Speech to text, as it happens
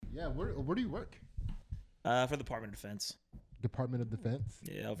Yeah, where do you work? For the Department of Defense. Department of Defense?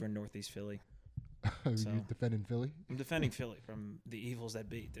 Yeah, over in Northeast Philly. You defending Philly? I'm defending Philly from the evils that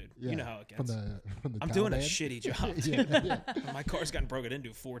be, dude. Yeah, You know how it gets. From the I'm Taliban? doing a shitty job, dude. My car's gotten broken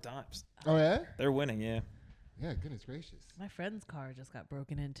into 4 times. Oh, yeah? They're winning, yeah. Yeah, goodness gracious. My friend's car just got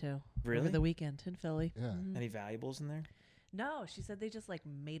broken into Really? over the weekend in Philly. Yeah. Any valuables in there? No, she said they just like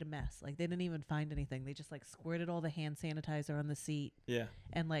made a mess. Like they didn't even find anything. They just like squirted all the hand sanitizer on the seat Yeah.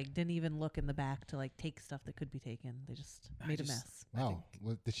 and like didn't even look in the back to like take stuff that could be taken. They just made a mess. Wow.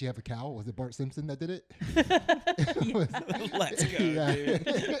 Did she have a cow? Was it Bart Simpson that did it? Let's go, dude.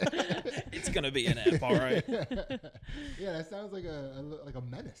 It's going to be an F, all right? Yeah, that sounds like a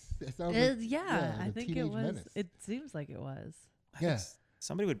menace. It sounds like, Yeah, like I a think it teenage was. menace. It seems like it was. Yeah.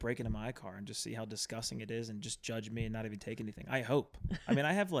 Somebody would break into my car and just see how disgusting it is and just judge me and not even take anything. I hope. I mean,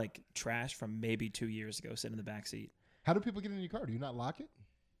 I have like trash from maybe 2 years ago sitting in the back seat. How do people get in your car? Do you not lock it?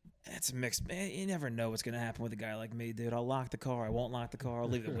 It's a mixed. Man, you never know what's going to happen with a guy like me, dude. I'll lock the car. I won't lock the car. I'll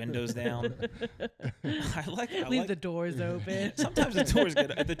leave the windows down. I Leave the doors open. Sometimes the doors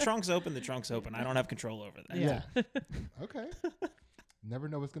get. If the trunk's open, the trunk's open. I don't have control over that. Yeah. Okay. Never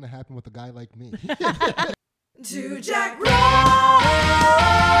know what's going to happen with a guy like me. Two Jack Bros.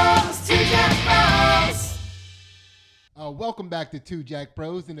 Two Jack Bros. Welcome back to Two Jack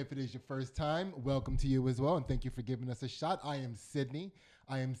Bros. And if it is your first time, welcome to you as well. And thank you for giving us a shot. I am Sydney.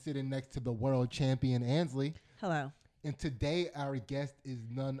 I am sitting next to the world champion, Ansley. Hello. And today our guest is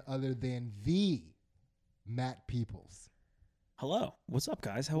none other than the Matt Peoples. Hello. What's up,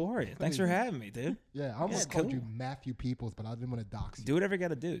 guys? How are you? Thanks for having me, dude. Yeah, I almost called you Matthew Peoples, but I didn't want to dox you. Do whatever you got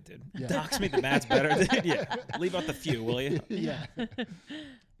to do, dude. Yeah. Dox me, the Matt's better. Dude. Yeah. Leave out the few, will you? Yeah.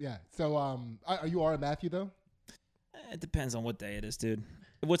 Yeah. So, are you a Matthew though? It depends on what day it is, dude.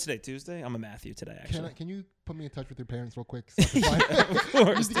 What's today? Tuesday? I'm a Matthew today, actually. Can you put me in touch with your parents real quick? So I can Of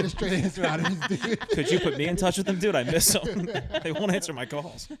course. just to get a straight answer out of this dude. Could you put me in touch with them, dude? I miss them. They won't answer my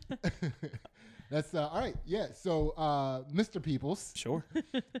calls. That's all right. Yeah. So, Mr. Peoples, Sure.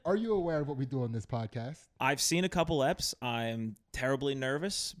 are you aware of what we do on this podcast? I've seen a couple eps. I'm terribly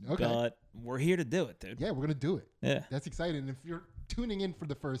nervous, Okay. but we're here to do it, dude. Yeah, we're gonna do it. Yeah. That's exciting. If you're tuning in for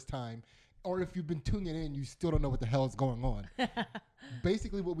the first time, or if you've been tuning in, you still don't know what the hell is going on.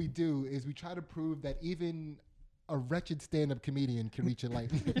 Basically, what we do is we try to prove that even a wretched stand-up comedian can reach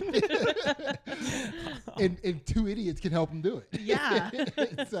enlightenment, and two idiots can help them do it. Yeah.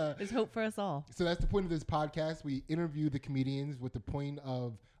 So There's hope for us all. that's the point of this podcast. We interview the comedians with the point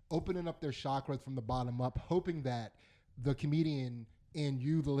of opening up their chakras from the bottom up, hoping that the comedian and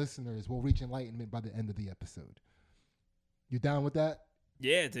you, the listeners, will reach enlightenment by the end of the episode. You down with that?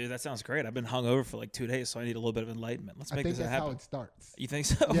 Yeah, dude, that sounds great. I've been hungover for like 2 days, so I need a little bit of enlightenment. Let's I make think this that's happen. how it starts. You think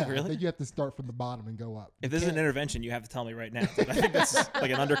so? Yeah, I Really? think you have to start from the bottom and go up. If this is an intervention, you have to tell me right now, dude. I think that's like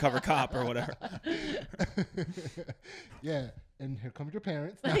an undercover cop or whatever. Yeah, and here comes your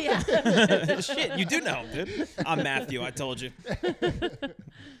parents. Yeah. Shit, you do know, dude. I'm Matthew. I told you.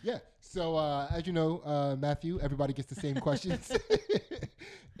 Yeah. So as you know, Matthew, everybody gets the same questions.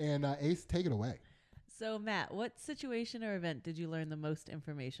 And Ace, take it away. So, Matt, what situation or event did you learn the most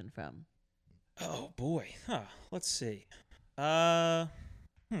information from? Oh boy. Huh. Let's see. We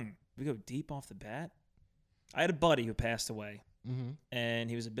go deep off the bat. I had a buddy who passed away, Mm-hmm. and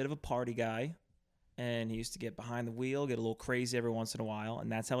he was a bit of a party guy, and he used to get behind the wheel, get a little crazy every once in a while,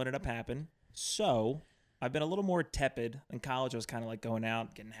 and that's how it ended up happening. So I've been a little more tepid. In college, I was kind of like going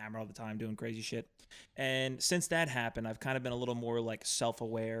out, getting hammered all the time, doing crazy shit. And since that happened, I've kind of been a little more like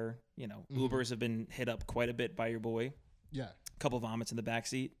self-aware. You know, Ubers have been hit up quite a bit by your boy. Yeah. A couple vomits in the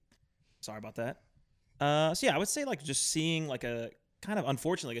backseat. Sorry about that. So yeah, I would say like just seeing like a kind of,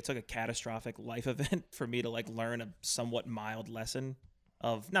 unfortunately, it took a catastrophic life event for me to like learn a somewhat mild lesson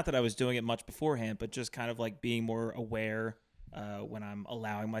of, not that I was doing it much beforehand, but just kind of like being more aware when I'm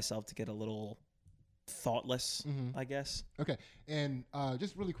allowing myself to get a little thoughtless, I guess. Okay. And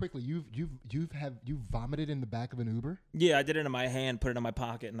just really quickly, you've vomited in the back of an Uber? Yeah, I did it in my hand, put it in my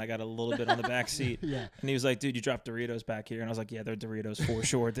pocket, and I got a little bit on the back seat. Yeah. And he was like, dude, you dropped Doritos back here. And I was like, yeah, they're Doritos for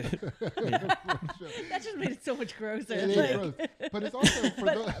sure, dude. Yeah. That just made it so much grosser. It is gross. But it's also for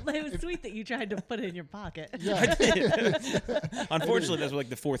those. But it was sweet that you tried to put it in your pocket. Yeah. Unfortunately, that's like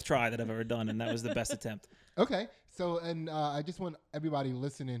the 4th try that I've ever done, and that was the best attempt. Okay. So, and I just want everybody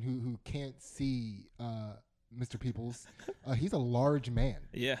listening who can't see Mr. Peoples, he's a large man.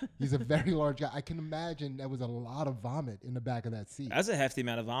 Yeah. He's a very large guy. I can imagine there was a lot of vomit in the back of that seat. That's a hefty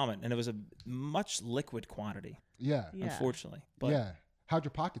amount of vomit, and it was a much liquid quantity, Yeah. unfortunately. But Yeah. How'd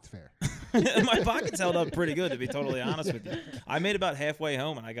your pockets fare? my pockets held up pretty good, to be totally honest with you. I made about halfway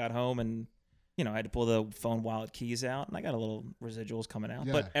home, and I got home, and you know, I had to pull the phone wallet keys out, and I got a little residuals coming out.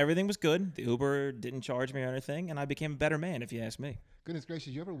 Yeah. But everything was good. The Uber didn't charge me or anything, and I became a better man, if you ask me. Goodness gracious,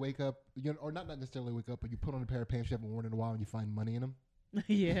 you ever wake up, or not necessarily wake up, but you put on a pair of pants you haven't worn in a while and you find money in them?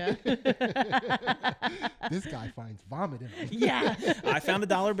 Yeah. This guy finds vomit in them. Yeah. I found a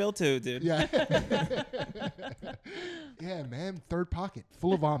dollar bill too, dude. Yeah. Yeah, man. Third pocket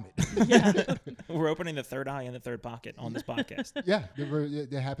full of vomit. Yeah. We're opening the third eye in the third pocket on this podcast. Yeah,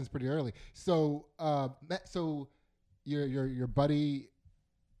 that happens pretty early. So, Matt, so your buddy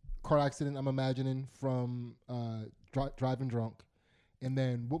car accident, I'm imagining, from driving drunk. And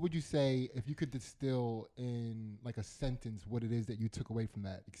then what would you say, if you could distill in like a sentence what it is that you took away from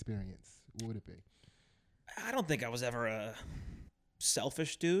that experience? What would it be? I don't think I was ever a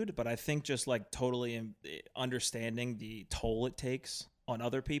selfish dude, but I think just like totally understanding the toll it takes on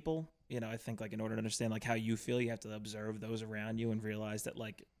other people. You know, I think like in order to understand like how you feel, you have to observe those around you and realize that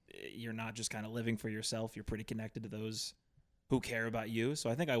like you're not just kind of living for yourself. You're pretty connected to those who care about you. So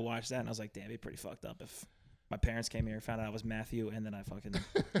I think I watched that and I was like, damn, it'd be pretty fucked up if my parents came here, found out I was Matthew, and then I fucking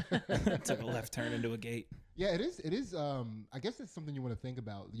took a left turn into a gate. Yeah, it is. It is. I guess it's something you want to think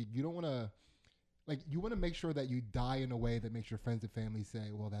about. You don't want to, like, you want to make sure that you die in a way that makes your friends and family say,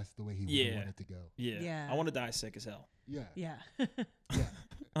 well, that's the way he would want it to go. Yeah. Yeah. I want to die sick as hell. Yeah. Yeah. Yeah.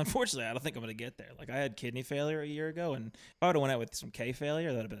 Unfortunately, I don't think I'm going to get there. Like, I had kidney failure a year ago, and if I would have went out with some K failure,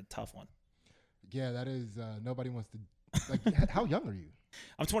 that would have been a tough one. Yeah, that is, nobody wants to, like, how young are you?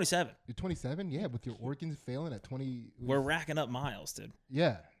 I'm 27. You're 27? Yeah, with your organs failing at 20. We're racking up miles, dude.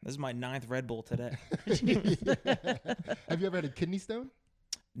 Yeah. This is my 9th Red Bull today. Have you ever had a kidney stone?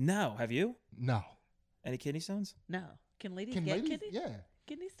 No. Have you? No. Any kidney stones? No. Can ladies Can get ladies? kidney? Yeah.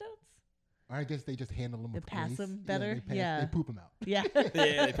 Kidney stones? Or I guess they just handle them They with pass grace. them better? Yeah, Yeah. they poop them out. Yeah.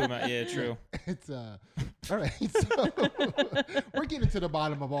 Yeah, they put them out. Yeah, true. It's all right. So we're getting to the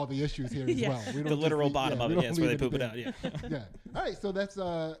bottom of all the issues here as Yeah. well. We don't The just literal leave- bottom yeah, of we it. don't Yeah, it's where they leave poop it out. anything. Yeah. Yeah. All right. So that's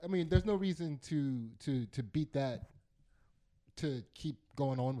I mean, there's no reason to beat that, to keep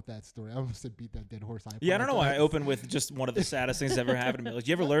going on with that story. I almost said beat that dead horse. Yeah, I don't know why I apologize. opened with just one of the saddest things that ever happened to me. Like,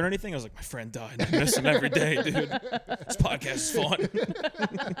 you ever learn anything? I was like, my friend died. I miss him every day, dude. This podcast is fun.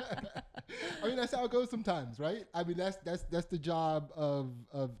 I mean, that's how it goes sometimes, right? I mean, that's the job of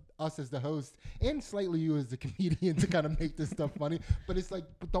us as the host and slightly you as the comedian to kind of make this stuff funny. But it's like,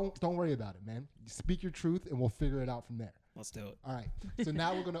 but don't worry about it, man. Speak your truth, and we'll figure it out from there. Let's do it. All right. So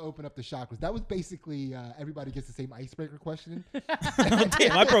now we're going to open up the chakras. That was basically everybody gets the same icebreaker question.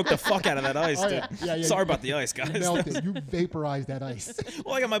 Damn, I broke the fuck out of that ice, Oh, dude. yeah, Sorry about the ice, You guys. melted. You vaporized that ice.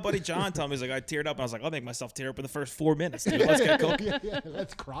 Well, I got my buddy John tell me, he's like, I teared up. And I was like, I'll make myself tear up in the first 4 minutes, dude. Let's get cooking. Yeah,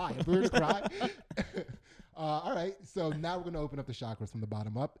 let's cry. If we were to cry. All right. So now we're going to open up the chakras from the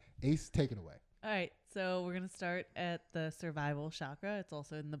bottom up. Ace, take it away. All right. So we're going to start at the survival chakra. It's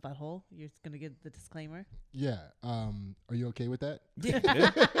also in the butthole. You're just going to give the disclaimer. Yeah. Are you okay with that? Yeah,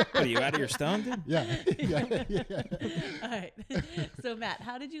 dude. What, are you out of your stone, dude? Yeah. Yeah. All right. So, Matt,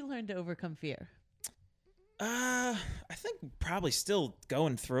 how did you learn to overcome fear? I think probably still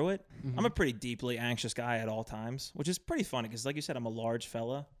going through it. I'm a pretty deeply anxious guy at all times, which is pretty funny because, like you said, I'm a large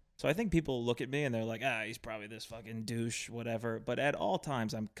fella. So I think people look at me and they're like, he's probably this fucking douche, whatever. But at all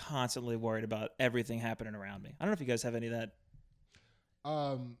times, I'm constantly worried about everything happening around me. I don't know if you guys have any of that.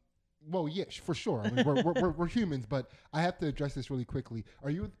 Well, yeah, for sure. I mean, we're humans, but I have to address this really quickly. Are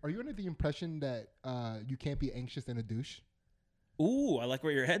you under the impression that you can't be anxious and a douche? Ooh, I like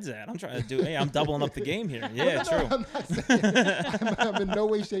where your head's at. I'm trying to do. Hey, I'm doubling up the game here. Yeah, No, true. I'm not saying, I'm in no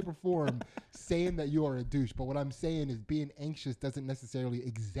way, shape, or form saying that you are a douche. But what I'm saying is being anxious doesn't necessarily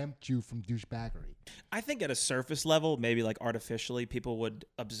exempt you from douchebaggery. I think at a surface level, maybe like artificially, people would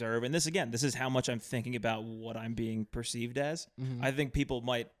observe. And this is how much I'm thinking about what I'm being perceived as. I think people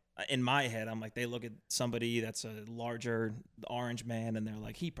might, in my head, I'm like, they look at somebody that's a larger orange man and they're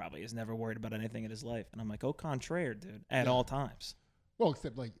like, he probably is never worried about anything in his life. And I'm like, au contraire, dude, at all times. Well,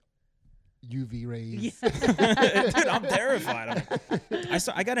 except like UV rays. Dude, I'm terrified.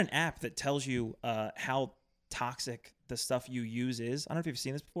 I got an app that tells you how toxic the stuff you use is. I don't know if you've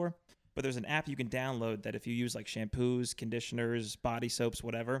seen this before, but there's an app you can download that if you use like shampoos, conditioners, body soaps,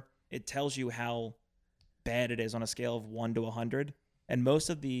 whatever, it tells you how bad it is on a scale of 1 to 100. And most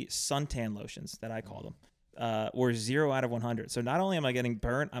of the suntan lotions that I call them were 0 out of 100. So not only am I getting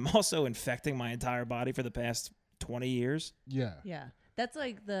burnt, I'm also infecting my entire body for the past 20 years. Yeah. Yeah. That's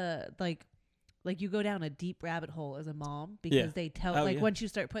like like you go down a deep rabbit hole as a mom because they tell once you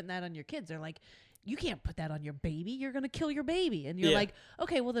start putting that on your kids, they're like, you can't put that on your baby. You're going to kill your baby. And you're like,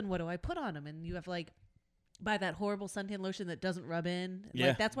 okay, well then what do I put on them? And you have like, buy that horrible suntan lotion that doesn't rub in. Yeah.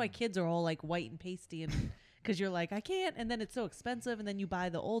 Like that's why kids are all like white and pasty because you're like, I can't. And then it's so expensive. And then you buy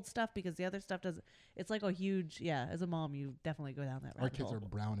the old stuff because the other stuff doesn't. It's like a huge, as a mom, you definitely go down that rabbit Our kids hole. are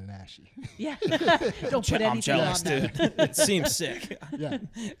brown and ashy. Yeah. Don't put I'm anything jealous, on them. dude. It seems sick. Yeah.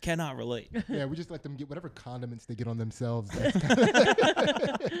 Cannot relate. Yeah, we just let them get whatever condiments they get on themselves.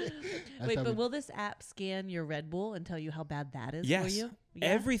 Wait, but will this app scan your Red Bull and tell you how bad that is for Yes. you? Yeah.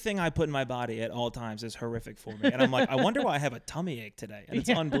 Everything I put in my body at all times is horrific for me. And I'm like, I wonder why I have a tummy ache today. And it's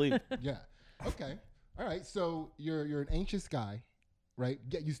unbelievable. Yeah. Okay. All right. So you're an anxious guy, right?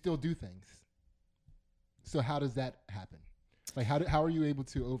 Yet you still do things. So how does that happen? Like how are you able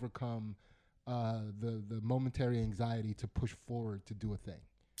to overcome the momentary anxiety to push forward to do a thing?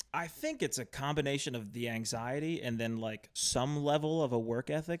 I think it's a combination of the anxiety and then like some level of a work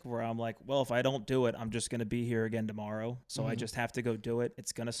ethic where I'm like, well, if I don't do it, I'm just going to be here again tomorrow. So I just have to go do it.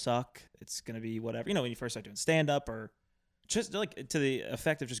 It's going to suck. It's going to be whatever. You know, when you first start doing stand up or just like to the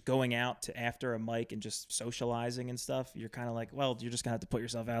effect of just going out to after a mic and just socializing and stuff, you're kind of like, well, you're just going to have to put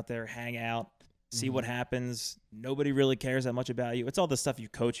yourself out there, hang out, see what happens. Nobody really cares that much about you. It's all the stuff you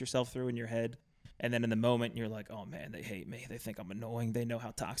coach yourself through in your head. And then in the moment, you're like, oh, man, they hate me. They think I'm annoying. They know how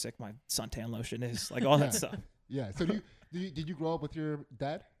toxic my suntan lotion is. Like all that stuff. Yeah. So did you grow up with your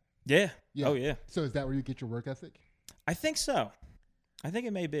dad? Yeah. Yeah. Oh, yeah. So is that where you get your work ethic? I think so. I think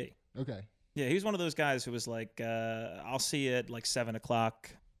it may be. Okay. Yeah, he was one of those guys who was like, I'll see you at like 7 o'clock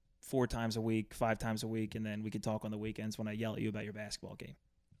 4 times a week, 5 times a week, and then we could talk on the weekends when I yell at you about your basketball game.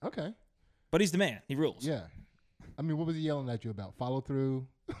 Okay. But he's the man. He rules. Yeah. I mean, what was he yelling at you about? Follow through?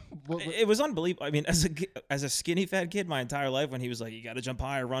 It was unbelievable. I mean, as a skinny fat kid my entire life, when he was like, you got to jump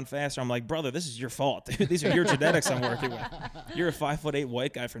higher, run faster, I'm like, brother, this is your fault, dude. These are your genetics I'm working with. You're a 5'8"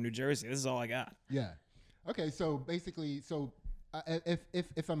 white guy from New Jersey. This is all I got. Yeah. Okay. So basically,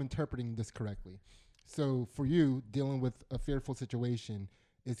 if I'm interpreting this correctly, so for you, dealing with a fearful situation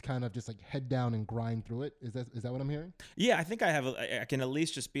is kind of just like head down and grind through it. Is that what I'm hearing? Yeah, I think I can at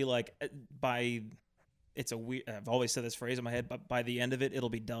least just be like, it's a weird, I've always said this phrase in my head, but by the end of it, it'll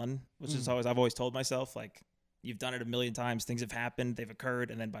be done, which is I've always told myself, like, you've done it a million times. Things have happened, they've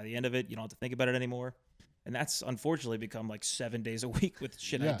occurred. And then by the end of it, you don't have to think about it anymore. And that's unfortunately become like 7 days a week with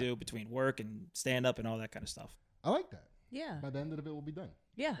shit I do between work and stand up and all that kind of stuff. I like that. Yeah. By the end of it, will be done.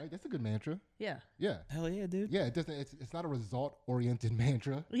 Yeah. Right? That's a good mantra. Yeah. Yeah. Hell yeah, dude. Yeah. It doesn't. It's not a result oriented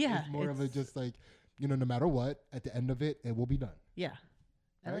mantra. Yeah. It's more of a just like, no matter what, at the end of it, it will be done. Yeah.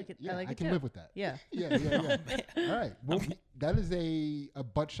 I Right? like it. Yeah, I like it can too. live with that. Yeah. Yeah. All right. Well, that is a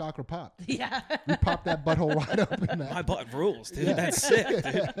butt chakra pop. Yeah. We popped that butthole wide open. Man. My butt rules, dude. Yeah. That's sick,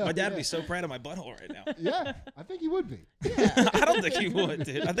 dude. My dad would be so proud of my butthole right now. Yeah, I think he would be. I don't think he would,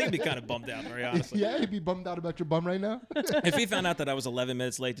 dude. I think he'd be kind of bummed out, very honestly. Yeah, he'd be bummed out about your bum right now. If he found out that I was 11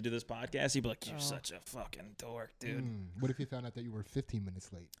 minutes late to do this podcast, he'd be like, you're such a fucking dork, dude. What if he found out that you were 15 minutes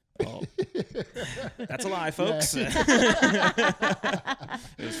late? Oh. That's a lie, folks. It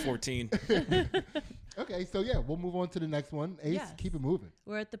was 14. Okay, so yeah, we'll move on to the next one. Ace, Yes. keep it moving.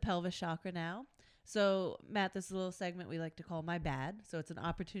 We're at the pelvis chakra now. So, Matt, this is a little segment we like to call My Bad. So it's an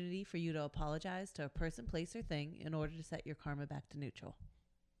opportunity for you to apologize to a person, place, or thing in order to set your karma back to neutral.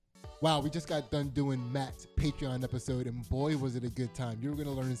 Wow, we just got done doing Matt's Patreon episode, and boy, was it a good time. You're going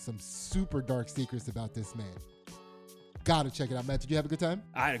to learn some super dark secrets about this man. Gotta check it out. Matt, did you have a good time?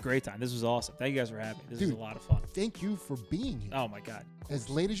 I had a great time. This was awesome. Thank you guys for having me. This Dude. was a lot of fun. Thank you for being here. Oh, my God. As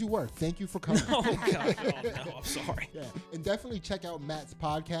late as you were, thank you for coming. Oh, God. Oh, no. I'm sorry. Yeah. And definitely check out Matt's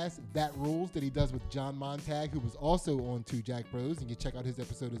podcast, That Rules, that he does with John Montag, who was also on Two Jack Bros. And you can check out his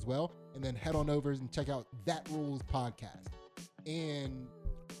episode as well. And then head on over and check out That Rules podcast. And,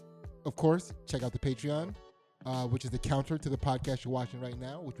 of course, check out the Patreon, which is the counter to the podcast you're watching right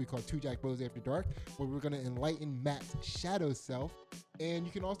now, which we call Two Jack Bros After Dark, where we're going to enlighten Matt's shadow self. And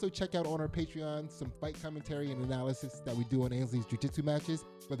you can also check out on our Patreon some fight commentary and analysis that we do on Ainsley's jiu-jitsu matches.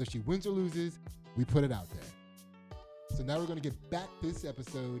 Whether she wins or loses, we put it out there. So now we're going to get back this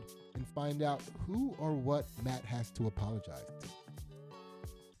episode and find out who or what Matt has to apologize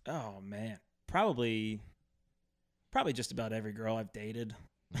to. Oh, man. Probably just about every girl I've dated.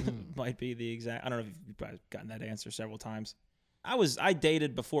 Might be the exact. I don't know if you've probably gotten that answer several times. I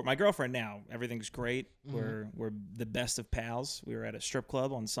dated before. My girlfriend now, everything's great. We're the best of pals. We were at a strip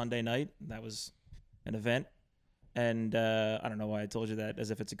club on Sunday night. That was an event. And I don't know why I told you that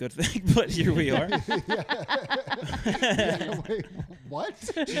as if it's a good thing, but here we are. Wait,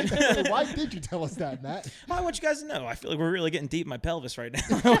 what? Why did you tell us that, Matt? I want you guys to know. I feel like we're really getting deep in my pelvis right now.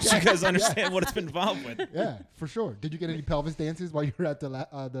 I want you guys to understand what it's been involved with. Yeah, for sure. Did you get any pelvis dances while you were at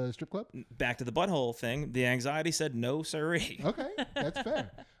the strip club? Back to the butthole thing. The anxiety said no, sirree. Okay, that's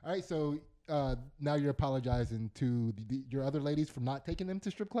fair. All right, so now you're apologizing to your other ladies for not taking them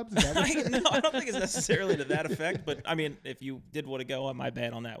to strip clubs? Is that what No, I don't think it's necessarily to that effect. But I mean, if you did want to go, my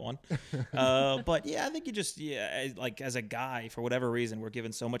bad on that one. But yeah, I think you just like as a guy, for whatever reason, we're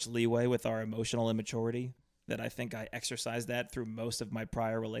given so much leeway with our emotional immaturity that I think I exercised that through most of my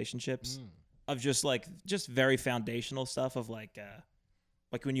prior relationships of just very foundational stuff of like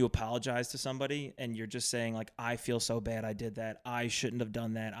when you apologize to somebody and you're just saying like, I feel so bad I did that. I shouldn't have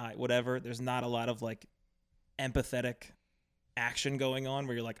done that. Whatever. There's not a lot of like empathetic action going on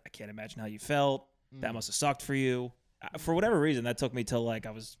where you're like, I can't imagine how you felt. That must have sucked for you. For whatever reason, that took me till like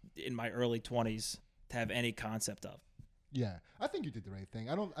I was in my early 20s to have any concept of. Yeah, I think you did the right thing.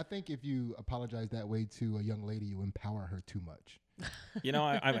 I think if you apologize that way to a young lady, you empower her too much. You know,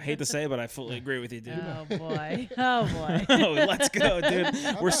 I hate to say it, but I fully agree with you, dude. Oh boy. Oh boy. Oh, let's go, dude.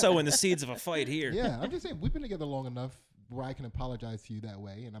 We're sowing the seeds of a fight here. Yeah, I'm just saying we've been together long enough where I can apologize to you that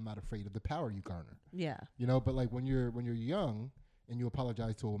way, and I'm not afraid of the power you garner. Yeah. You know, but like when you're young and you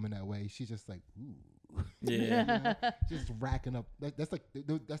apologize to a woman that way, she's just like, ooh. Yeah. You know? Just racking up.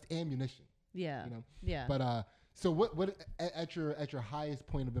 That's ammunition. Yeah. You know. Yeah. But so what at your highest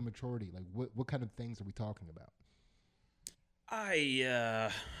point of immaturity, like what kind of things are we talking about? I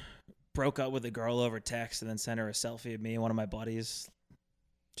broke up with a girl over text and then sent her a selfie of me and one of my buddies,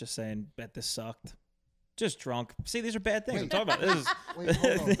 just saying, bet this sucked. Just drunk. See, these are bad things. Wait. I'm talking about. This is Wait,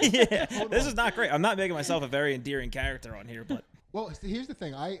 hold on. yeah. Hold This on. is not great. I'm not making myself a very endearing character on here, but Well, see, here's the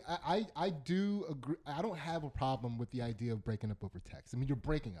thing. I do agree. I don't have a problem with the idea of breaking up over text. I mean, you're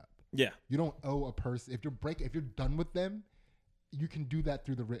breaking up. yeah. You don't owe a person if you're done with them, you can do that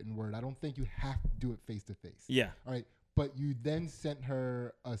through the written word. I don't think you have to do it face to face. Yeah. All right. But you then sent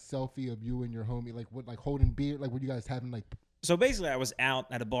her a selfie of you and your homie, like holding beer, like what you guys having like. So basically, I was out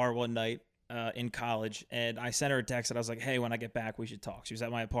at a bar one night in college, and I sent her a text, and I was like, hey, when I get back, we should talk. She was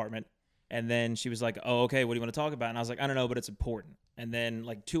at my apartment. And then she was like, oh, okay, what do you want to talk about? And I was like, I don't know, but it's important. And then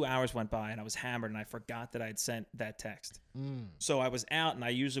like 2 hours went by and I was hammered and I forgot that I had sent that text. So I was out and I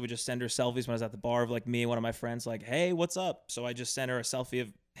usually would just send her selfies when I was at the bar of like me and one of my friends like, hey, what's up? So I just sent her a selfie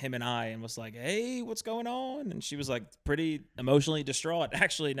of him and I and was like, hey, what's going on? And she was like pretty emotionally distraught,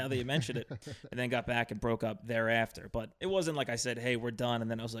 actually, now that you mentioned it. And then got back and broke up thereafter. But it wasn't like I said, hey, we're done.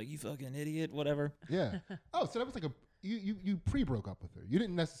 And then I was like, you fucking idiot, whatever. Yeah. Oh, so that was like you pre-broke up with her. You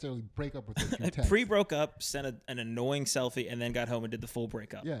didn't necessarily break up with her through I text. pre-broke up, sent an annoying selfie, and then got home and did the full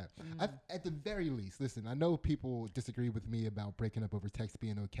breakup. Yeah. At the very least, listen, I know people disagree with me about breaking up over text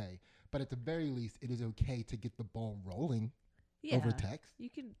being okay, but at the very least, it is okay to get the ball rolling over text.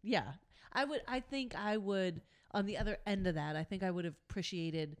 You can, yeah. I think I would, on the other end of that, I think I would have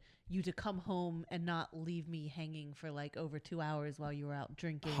appreciated you to come home and not leave me hanging for like over 2 hours while you were out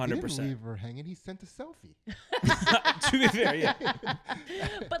drinking. 100%. He didn't leave her hanging. He sent a selfie. To be fair, yeah.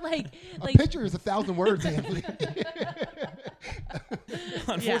 But like A picture is 1,000 words, Anthony.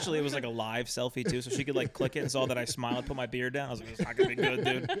 Unfortunately, it was like a live selfie too, so she could like click it and saw that I smiled, put my beard down. I was like, it's not gonna be good,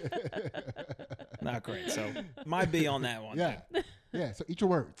 dude. Not great. So my B on that one. Yeah. Yeah, so eat your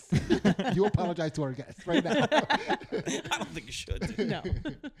words. You apologize to our guests right now. I don't think you should. Dude. no.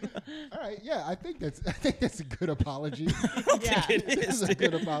 All right, yeah, I think that's a good apology. Yeah. It This is is a dude.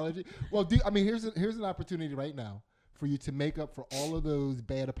 good apology. Well, here's an opportunity right now for you to make up for all of those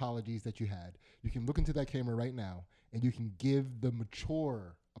bad apologies that you had. You can look into that camera right now, and you can give the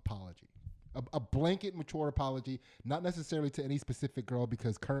mature apology. A blanket mature apology, not necessarily to any specific girl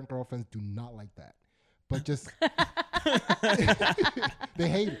because current girlfriends do not like that. But just they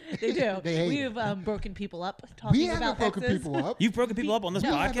hate it. They do. They hate it. We've broken people up talking We haven't about broken exes. people up. You've broken people up on this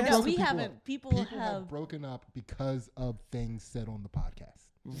No, podcast? no, broken we people haven't. up. People have have. broken up because of things said on the podcast.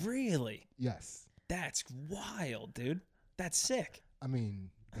 Really? Yes. That's wild, dude. That's sick. I mean,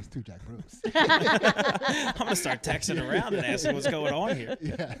 that's two Jack Bruce. I'm gonna start texting around and asking what's going on here.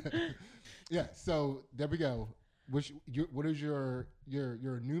 Yeah. Yeah. So there we go. What is your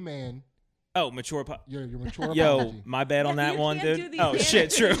new man? Oh, mature. Your mature Yo, apology. my bad on Yeah, that you one, can't dude. do these Oh hands.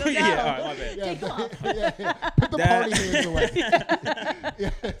 shit, true. No. Yeah, all right, my bad. Yeah, Take them off. yeah. Put the That- party hands away.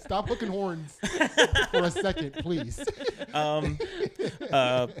 Yeah, stop hooking horns for a second, please.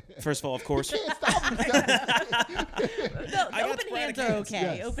 First of all, of course. Can't stop yourself. No, I got open sporadic hands are hands.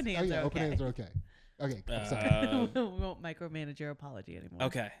 okay. Yes. Open Oh, hands yeah, are open okay. hands are okay. Okay, I'm sorry. We won't micromanage your apology anymore.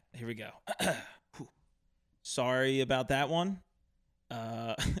 Okay, here we go. Whew. Sorry about that one.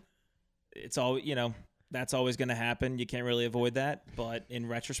 It's all, that's always going to happen. You can't really avoid that. But in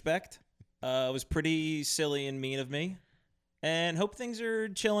retrospect, it was pretty silly and mean of me. And hope things are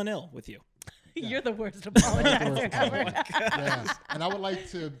chill and ill with you. You're the worst That's the apologizer worst ever. apology. Yeah. And I would like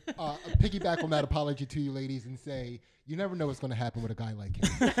to piggyback on that apology to you ladies and say, you never know what's going to happen with a guy like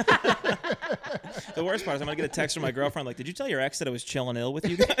him. The worst part is I'm going to get a text from my girlfriend like, did you tell your ex that I was chilling ill with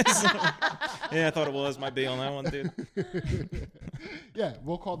you guys? Yeah, I thought it was. Might be on that one, dude. Yeah,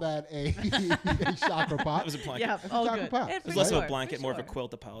 we'll call that a chakra pop. That was a blanket. Yeah, It's a all chakra good. pop. Yeah, It for was less of sure, a blanket, for more of a sure.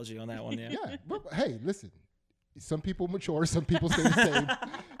 quilt apology on that one, yeah. Yeah, but hey, listen. Some people mature, some people stay the same.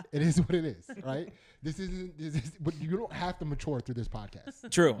 It is what it is, right? But you don't have to mature through this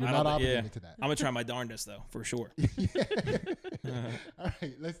podcast. True. You're I not don't- obligated to that. I'm going to try my darndest, though, for sure. All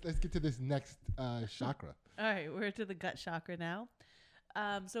right, let's get to this next chakra. All right, we're to the gut chakra now.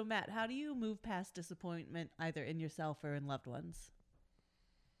 So Matt, how do you move past disappointment either in yourself or in loved ones?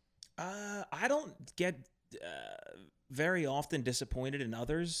 I don't get very often disappointed in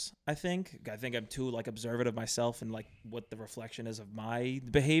others. I think I'm too like observant of myself and like what the reflection is of my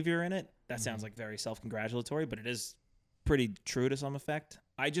behavior in it. That sounds like very self-congratulatory, but it is pretty true to some effect.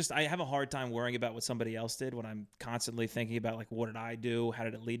 I have a hard time worrying about what somebody else did when I'm constantly thinking about like, what did I do? How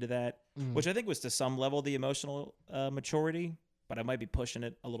did it lead to that? Which I think was to some level the emotional maturity, but I might be pushing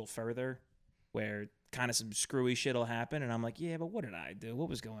it a little further where kind of some screwy shit will happen. And I'm like, yeah, but what did I do? What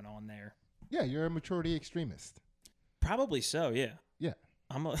was going on there? Yeah, you're a maturity extremist. Probably so. Yeah. Yeah.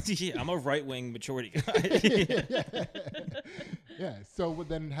 I'm a right-wing maturity guy. Yeah. So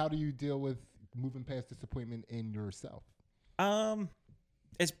then how do you deal with moving past disappointment in yourself?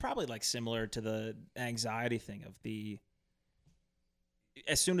 It's probably like similar to the anxiety thing of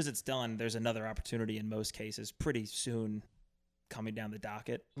as soon as it's done, there's another opportunity in most cases pretty soon coming down the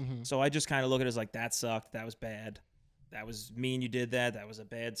docket. So I just kind of look at it as like, that sucked. That was bad. That was mean you did that. That was a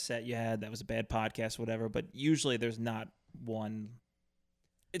bad set you had. That was a bad podcast, whatever. But usually there's not one.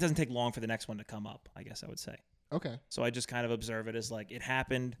 It doesn't take long for the next one to come up, I guess I would say. Okay. So I just kind of observe it as like, it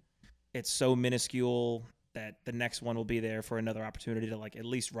happened. It's so minuscule that the next one will be there for another opportunity to like at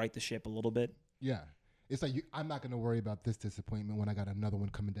least right the ship a little bit. Yeah. It's like I'm not going to worry about this disappointment when I got another one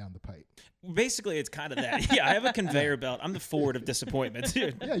coming down the pipe. Basically, it's kind of that. Yeah, I have a conveyor belt. I'm the Ford of disappointment,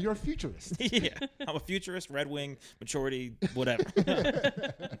 dude. Yeah, you're a futurist. Yeah, I'm a futurist, Red Wing, maturity, whatever.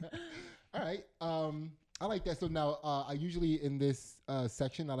 All right. I like that. So now, I usually in this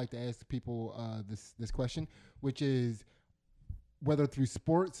section, I like to ask people this question, which is whether through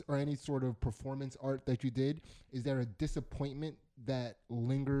sports or any sort of performance art that you did, is there a disappointment that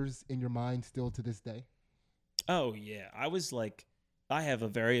lingers in your mind still to this day? Oh, yeah. I have a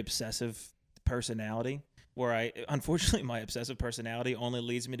very obsessive personality where unfortunately, my obsessive personality only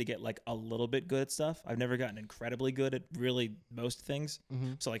leads me to get like a little bit good at stuff. I've never gotten incredibly good at really most things.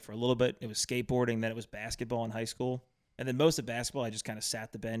 So like for a little bit, it was skateboarding, then it was basketball in high school. And then most of basketball, I just kind of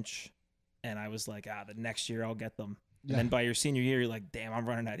sat the bench and I was like, the next year I'll get them. Yeah. And then by your senior year, you're like, damn, I'm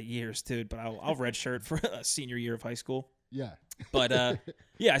running out of years, dude. But I'll redshirt for a senior year of high school. Yeah. But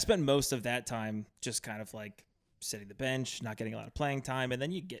yeah, I spent most of that time just kind of like sitting the bench, not getting a lot of playing time. And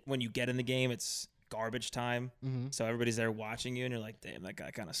then when you get in the game, it's garbage time. So everybody's there watching you and you're like, damn, that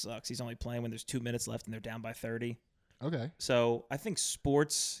guy kind of sucks. He's only playing when there's 2 minutes left and they're down by 30. Okay. So I think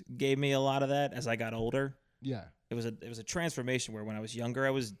sports gave me a lot of that as I got older. Yeah. It was a transformation where when I was younger,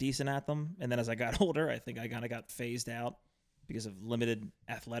 I was decent at them. And then as I got older, I think I kind of got phased out because of limited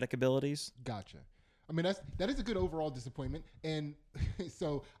athletic abilities. Gotcha. I mean, that is a good overall disappointment. And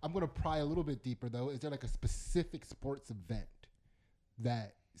so I'm going to pry a little bit deeper, though. Is there like a specific sports event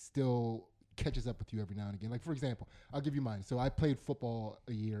that still catches up with you every now and again? Like, for example, I'll give you mine. So I played football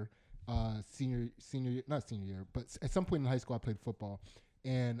a year, not senior year, but at some point in high school, I played football.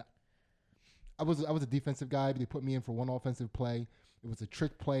 And I was a defensive guy, but they put me in for one offensive play. It was a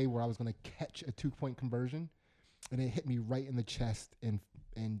trick play where I was going to catch a 2-point conversion, and it hit me right in the chest, and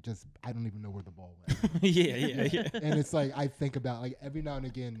just I don't even know where the ball went. Yeah. And it's like I think about like every now and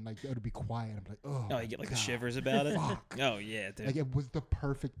again, like it'll be quiet. I'm like, oh, you get like the shivers about it. Fuck. Oh yeah, dude. Like it was the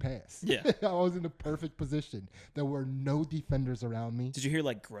perfect pass. Yeah. I was in the perfect position. There were no defenders around me. Did you hear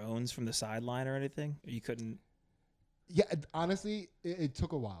like groans from the sideline or anything? Or you couldn't. Yeah, honestly, it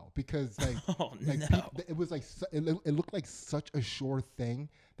took a while because like, it was like it looked like such a sure thing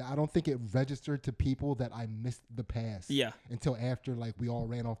that I don't think it registered to people that I missed the pass. Yeah. Until after like we all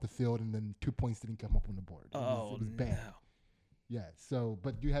ran off the field and then 2 points didn't come up on the board. It was bad. No. Yeah. So,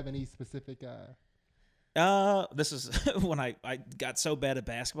 but do you have any specific? This is when I got so bad at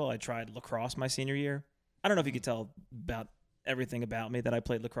basketball. I tried lacrosse my senior year. I don't know if you could tell about everything about me that I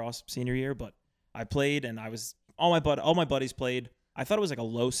played lacrosse senior year, but I played and I was. All my buddies played. I thought it was like a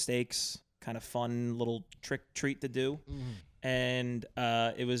low stakes kind of fun little treat to do. And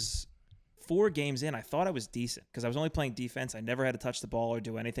it was 4 games in. I thought I was decent because I was only playing defense. I never had to touch the ball or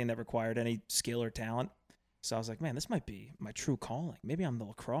do anything that required any skill or talent. So I was like, man, this might be my true calling. Maybe I'm the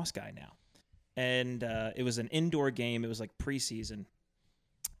lacrosse guy now. And it was an indoor game. It was like preseason.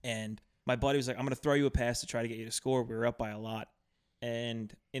 And my buddy was like, I'm going to throw you a pass to try to get you to score. We were up by a lot.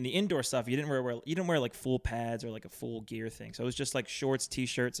 And in the indoor stuff, you didn't wear like full pads or like a full gear thing. So it was just like shorts,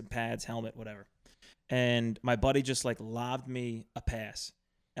 t-shirts, and pads, helmet, whatever. And my buddy just like lobbed me a pass.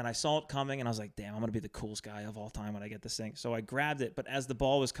 And I saw it coming, and I was like, damn, I'm going to be the coolest guy of all time when I get this thing. So I grabbed it, but as the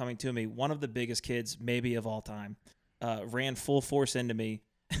ball was coming to me, one of the biggest kids, maybe of all time, ran full force into me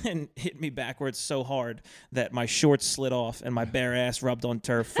and hit me backwards so hard that my shorts slid off and my bare ass rubbed on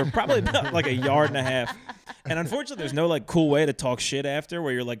turf for probably about like a yard and a half. And unfortunately, there's no like cool way to talk shit after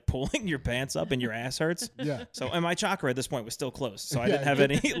where you're like pulling your pants up and your ass hurts. Yeah. So, and my chakra at this point was still closed, so I didn't have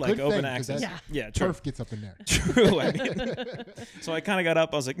any like open access. Yeah, true. Turf gets up in there. True. I mean, so I kind of got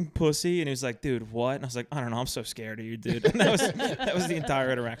up. I was like, "Pussy," and he was like, "Dude, what?" And I was like, "I don't know. I'm so scared of you, dude." And that was the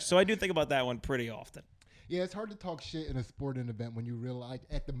entire interaction. So I do think about that one pretty often. Yeah, it's hard to talk shit in a sporting event when you realize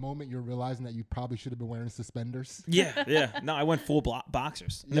at the moment you're realizing that you probably should have been wearing suspenders. Yeah. No, I went full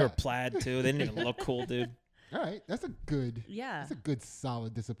boxers. They Yeah. were plaid too. They didn't even look cool, dude. All right, that's a good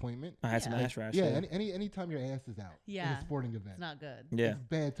solid disappointment. I had some ass rash. Yeah, anytime your ass is out in Yeah. a sporting event, It's not good. Yeah. it's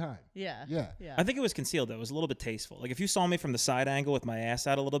bad time. Yeah. Yeah. I think it was concealed though. It was a little bit tasteful. Like if you saw me from the side angle with my ass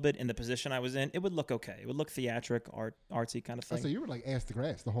out a little bit in the position I was in, it would look okay. It would look theatric, artsy kind of Oh, thing. so you were like ass to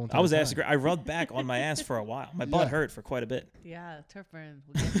grass the whole time. I was ass. I rubbed back on my ass for a while. My butt hurt for quite a bit. Yeah, turf burn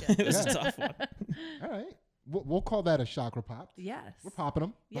will get you. It was a tough one. All right, we'll call that a chakra pop. Yes. We're popping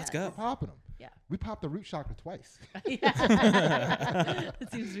them. Let's Yes. go. We're popping them. Yeah. We popped the root chakra twice. Yeah.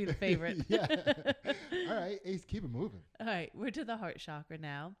 It seems to be the favorite. Yeah. All right, Ace, keep it moving. All right, we're to the heart chakra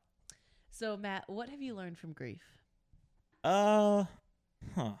now. So, Matt, what have you learned from grief? Huh.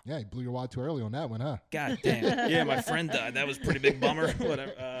 Yeah, you blew your wad too early on that one, huh? God damn. Yeah, my friend died. That was a pretty big bummer.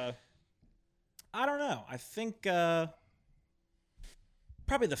 Whatever. I don't know. I think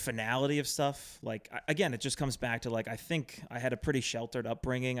probably the finality of stuff. Like, again, it just comes back to, like, I think I had a pretty sheltered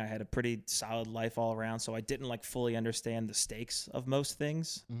upbringing. I had a pretty solid life all around, so I didn't, like, fully understand the stakes of most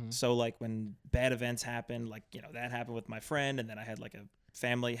things. Mhm. So, like, when bad events happened, like, you know, that happened with my friend, and then I had, like, a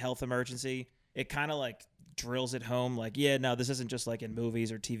family health emergency, it kind of, like, drills it home. Like, yeah, no, this isn't just, like, in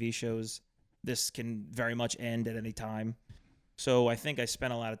movies or TV shows. This can very much end at any time. So I think I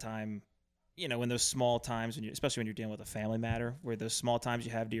spent a lot of time, you know, in those small times, especially when you're dealing with a family matter, where those small times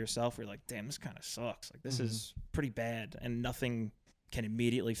you have to yourself, where you're like, damn, this kind of sucks. Like, this is pretty bad, and nothing can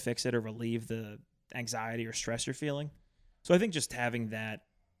immediately fix it or relieve the anxiety or stress you're feeling. So I think just having that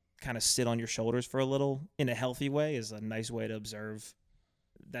kind of sit on your shoulders for a little in a healthy way is a nice way to observe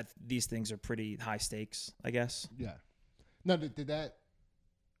that these things are pretty high stakes, I guess. Yeah. No, did that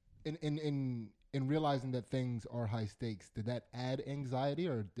in realizing that things are high stakes, did that add anxiety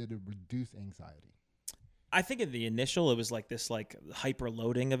or did it reduce anxiety? I think in the initial, it was like this like hyper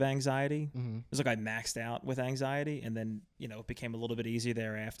loading of anxiety. Mm-hmm. It was like I maxed out with anxiety, and then, you know, it became a little bit easier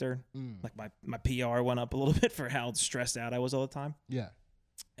thereafter. Like my PR went up a little bit for how stressed out I was all the time. Yeah.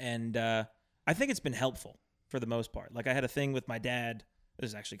 And I think it's been helpful for the most part. Like I had a thing with my dad. It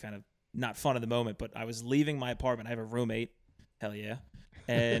was actually kind of not fun at the moment, but I was leaving my apartment. I have a roommate. Hell yeah.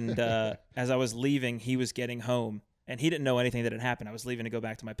 And as I was leaving, he was getting home, and he didn't know anything that had happened. I was leaving to go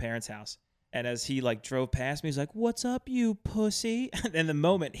back to my parents' house. And as he like drove past me, he's like, "What's up, you pussy?" And in the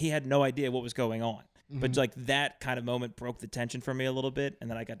moment, he had no idea what was going on. But like that kind of moment broke the tension for me a little bit, and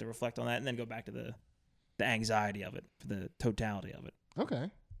then I got to reflect on that and then go back to the anxiety of it, for the totality of it. Okay.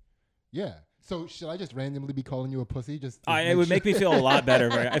 Yeah. So should I just randomly be calling you a pussy? It would make me feel a lot better.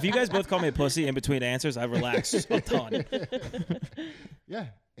 If you guys both call me a pussy in between answers, I relax a ton. Yeah.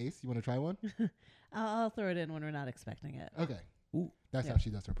 Ace, you want to try one? I'll throw it in when we're not expecting it. Okay. Ooh. That's how she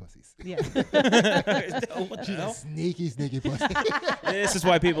does her pussies. Yeah. What the She's a hell? sneaky pussy. This is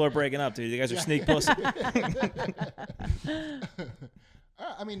why people are breaking up, dude. You guys are sneak pussy.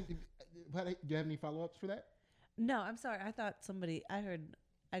 I mean, do you have any follow-ups for that? No, I'm sorry. I thought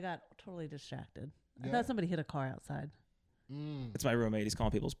I got totally distracted. I Yeah. thought somebody hit a car outside. It's my roommate. He's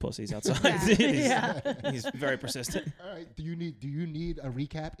calling people's pussies outside. Yeah. He's very persistent. All right. Do you need a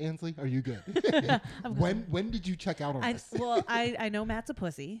recap, Ansley? Are you good? when did you check out on this? I know Matt's a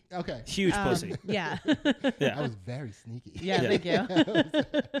pussy. Okay. Huge pussy. Yeah. Yeah. I was very sneaky. Yeah, thank you.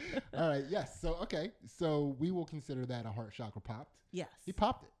 All right. Yes. So okay. So we will consider that a heart chakra popped. Yes. He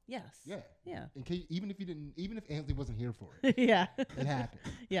popped it. Yes. Yeah. Yeah. In case, even if Ansley wasn't here for it, Yeah. it happened.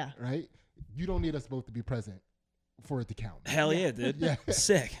 Yeah. Right. You don't need us both to be present for it to count. Hell yeah, dude. Yeah.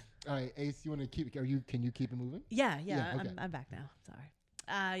 Sick. All right, Ace, you want to keep? Can you keep it moving? Yeah. Yeah, okay. I'm back now.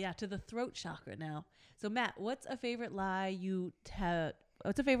 Sorry. Yeah, to the throat chakra now. So Matt, what's a favorite lie you tell?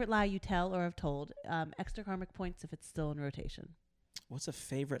 What's a favorite lie you tell or have told? Extra karmic points if it's still in rotation. What's a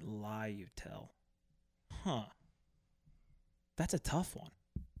favorite lie you tell? Huh. That's a tough one.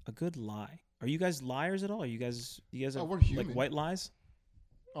 A good lie. Are you guys liars at all? Are you guys Oh, we're like human. white lies?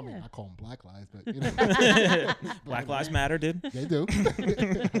 I mean, Yeah. I call them black lies, but you know. Black lives matter, dude. They do. I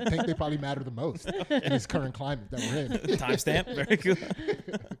think they probably matter the most in this current climate that we're in. Timestamp. Very good.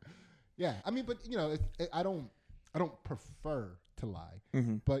 Yeah, I mean, but you know, I don't prefer to lie,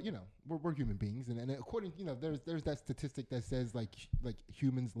 but you know, we're human beings, and according, you know, there's that statistic that says like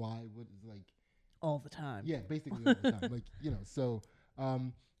humans lie, what is like all the time. yeah, basically all the time, like you know, so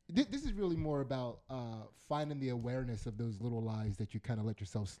this is really more about finding the awareness of those little lies that you kind of let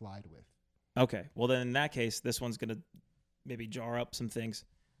yourself slide with. Okay. Well, then in that case, this one's going to maybe jar up some things.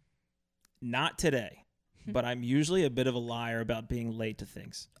 Not today, but I'm usually a bit of a liar about being late to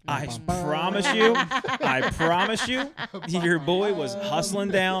things. I promise you, your boy was hustling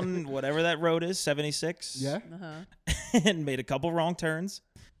down whatever that road is, 76. Yeah. And made a couple wrong turns.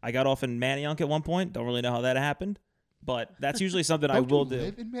 I got off in Manayunk at one point. Don't really know how that happened. But that's usually something I will do.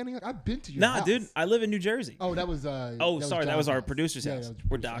 Live in Manayunk? I've been to your Nah, house. dude, I live in New Jersey. Oh, that was Sorry, that John's was our house. producer's Yeah, house. that was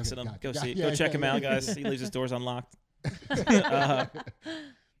We're producer. doxing him. Okay, Go check him out, guys. yeah. He leaves his doors unlocked.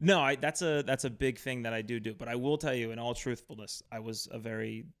 No, that's a big thing that I do. But I will tell you, in all truthfulness, I was a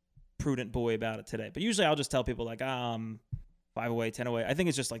very prudent boy about it today. But usually, I'll just tell people like, 5 away, 10 away. I think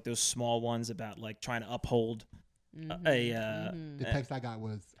it's just like those small ones about like trying to uphold The text I got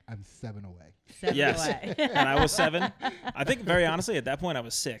was, I'm 7 away. 7 Yes. away. And I was 7. I think very honestly, at that point, I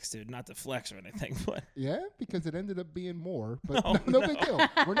was 6, dude. Not to flex or anything, but Yeah, because it ended up being more, but no big deal.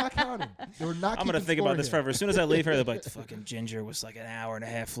 We're not counting. We're not. I'm gonna keeping think score about this here. forever. As soon as I leave here, they'll be like, "Fucking Ginger was like an hour and a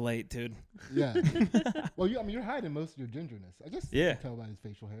half late, dude." Yeah. Well, you're hiding most of your gingerness. I guess you Yeah. can tell by his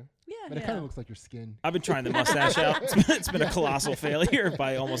facial hair. Yeah, But it kind of looks like your skin. I've been trying the mustache out. It's been a colossal failure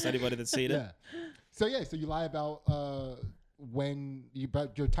by almost anybody that's seen it. Yeah. So you lie about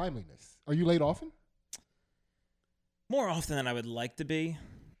about your timeliness. Are you late often? More often than I would like to be.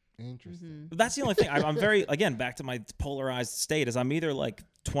 Interesting. But that's the only thing. I'm very, again, back to my polarized state is I'm either like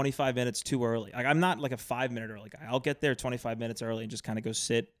 25 minutes too early. Like I'm not like a 5-minute early guy. I'll get there 25 minutes early and just kind of go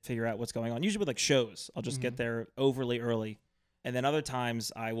sit, figure out what's going on. Usually with like shows, I'll just get there overly early. And then other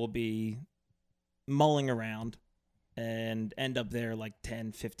times I will be mulling around and end up there like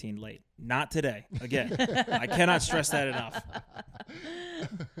 10, 15 late. Not today. Again, I cannot stress that enough.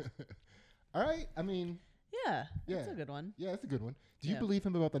 All right. I mean, Yeah, Yeah. that's a good one. yeah, that's a good one. Do you Yeah. believe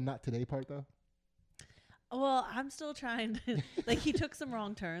him about the not today part though? Well, I'm still trying to like he took some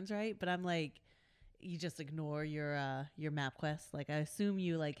wrong turns, right? But I'm like, you just ignore your MapQuest. Like I assume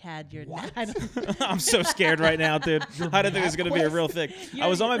you like had your What? I don't, I'm so scared right now, dude. I didn't think it was going to be a real thing. I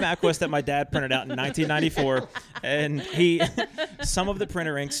was on my MapQuest that my dad printed out in 1994, and some of the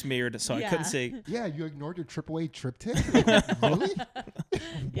printer ink smeared, so I Yeah. couldn't see. Yeah, you ignored your AAA triptych. Like, really?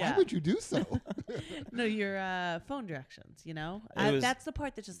 Yeah. Why would you do so? no, your phone directions. You know, It was- that's the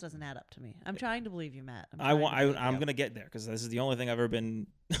part that just doesn't add up to me. I'm trying to believe you, Matt. I'm going to get there because this is the only thing I've ever been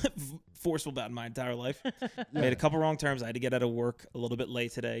forceful about in my entire life. Made a couple wrong turns. I had to get out of work a little bit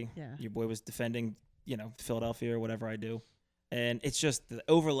late today. Yeah. Your boy was defending, Philadelphia or whatever I do. And it's just the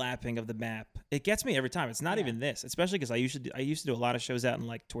overlapping of the map. It gets me every time. It's not even this, especially because I used to do a lot of shows out in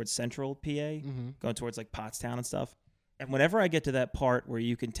like towards central PA, going towards like Pottstown and stuff. And whenever I get to that part where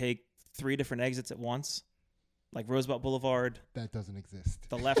you can take 3 different exits at once, like Roosevelt Boulevard, That doesn't exist.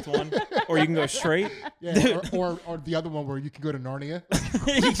 the left one, or you can go straight. Yeah, or the other one where you can go to Narnia.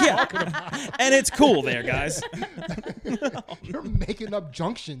 Yeah, and it's cool there, guys. You're making up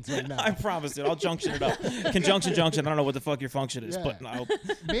junctions right now. I promise, dude. I'll junction it up. Conjunction, junction. I don't know what the fuck your function is, Yeah. but no,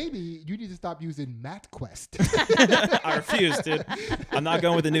 Maybe you need to stop using MapQuest. I refuse, dude. I'm not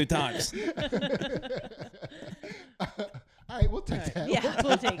going with the new times. All right, we'll take that. Yeah,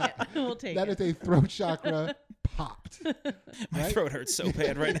 we'll take it. We'll take That it. is a throat chakra popped. My Right? throat hurts so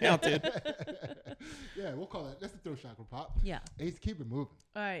bad right now, dude. Yeah, we'll call that. That's the throat chakra pop. Yeah. Let's keep it moving.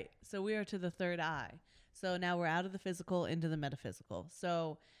 All right. So we are to the third eye. So now we're out of the physical into the metaphysical.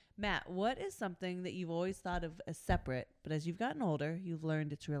 So, Matt, what is something that you've always thought of as separate, but as you've gotten older, you've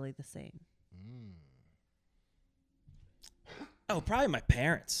learned it's really the same? Oh, probably my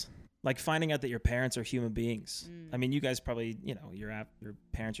parents. Like finding out that your parents are human beings. I mean, you guys probably, your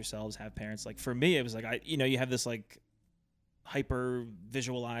parents yourselves have parents. Like for me, it was like, you have this like hyper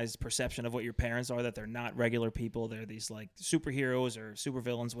visualized perception of what your parents are, that they're not regular people. They're these like superheroes or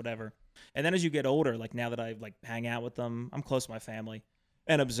supervillains, whatever. And then as you get older, like now that I like hang out with them, I'm close to my family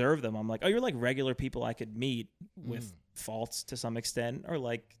and observe them. I'm like, oh, you're like regular people I could meet with faults to some extent, or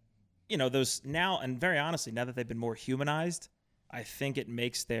like, those now. And very honestly, now that they've been more humanized, I think it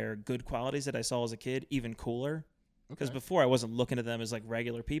makes their good qualities that I saw as a kid even cooler. Because before I wasn't looking at them as like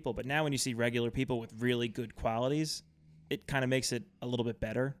regular people, but now when you see regular people with really good qualities, it kind of makes it a little bit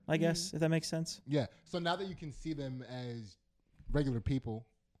better, I guess, if that makes sense. Yeah. So now that you can see them as regular people,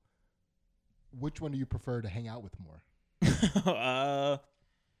 which one do you prefer to hang out with more?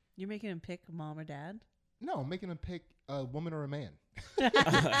 You're making him pick mom or dad? No, I'm making him pick a woman or a man.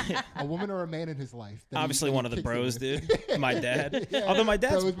 A woman or a man in his life. Obviously one of the bros, dude. My dad. Yeah. Although my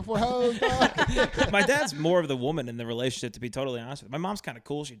dad's Bros before hoes, dog. my dad's more of the woman in the relationship, to be totally honest with you. My mom's kind of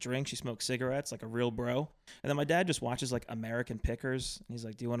cool. She drinks, she smokes cigarettes like a real bro. And then my dad just watches like American Pickers. And he's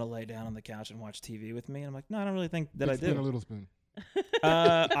like, "Do you want to lay down on the couch and watch TV with me?" And I'm like, "No, I don't really think that Big I spoon or do." little spoon?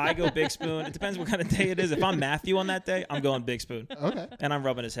 I go big spoon. It depends what kind of day it is. If I'm Matthew on that day, I'm going big spoon. Okay. And I'm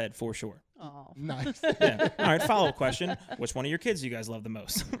rubbing his head for sure. Oh. Nice. Yeah. All right, follow-up question. Which one of your kids do you guys love the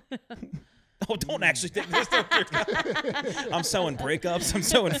most? Oh, don't actually take this. I'm sewing breakups. I'm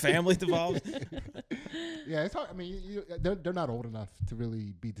sewing family devolves. Yeah, it's hard. I mean, they're not old enough to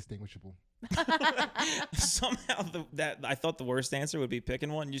really be distinguishable. Somehow that I thought the worst answer would be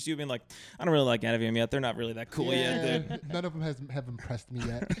picking one. Just you being like, I don't really like any of them yet. They're not really that cool yet, dude. None of them have impressed me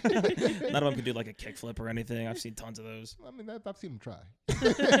yet. None of them can do like a kickflip or anything. I've seen tons of those. I mean, I've seen them try.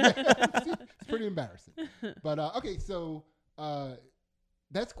 It's pretty embarrassing. But okay, so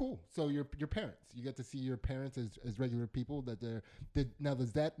that's cool. So your parents, you get to see your parents as regular people. Now,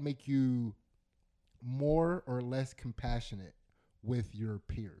 does that make you more or less compassionate with your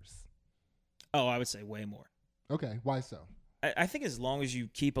peers? Oh, I would say way more. Okay, why so? I think as long as you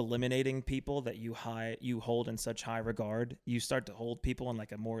keep eliminating people that you hold in such high regard, you start to hold people in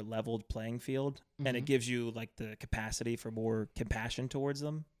like a more leveled playing field, and it gives you like the capacity for more compassion towards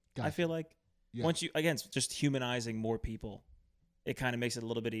them. Gotcha. I feel like once you, again, it's just humanizing more people, it kind of makes it a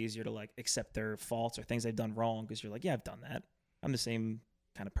little bit easier to like accept their faults or things they've done wrong, because you're like, yeah, I've done that. I'm the same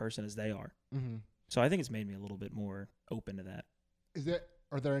kind of person as they are. Mm-hmm. So I think it's made me a little bit more open to that.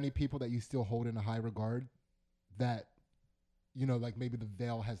 Are there any people that you still hold in a high regard that, you know, like maybe the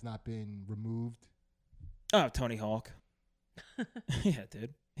veil has not been removed? Oh, Tony Hawk. Yeah,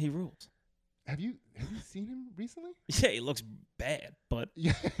 dude. He rules. Have you seen him recently? Yeah, he looks bad, but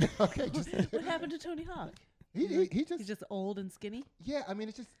yeah. Okay. What happened to Tony Hawk? He's just old and skinny. Yeah, I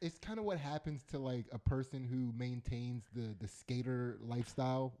mean, it's kind of what happens to like a person who maintains the skater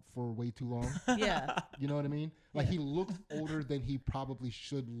lifestyle for way too long. Yeah, you know what I mean. Like he looks older than he probably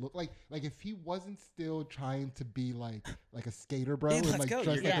should look. Like if he wasn't still trying to be like a skater, bro, and like go.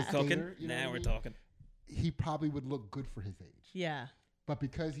 dressed You're like a skater. You know now we're I mean? talking. He probably would look good for his age. Yeah, but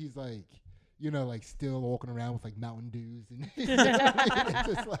because he's like, you know, like still walking around with like Mountain Dews and you know what I mean? It's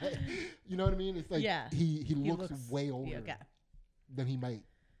just like, you know what I mean? It's like he looks way older than he might,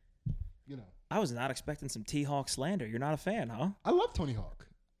 you know. I was not expecting some T-Hawk slander. You're not a fan, huh? I love Tony Hawk.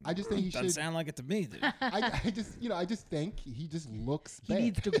 I just think he doesn't should sound like it to me, dude. I just think he just looks bad. He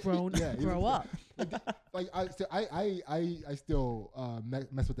needs to grow up. I still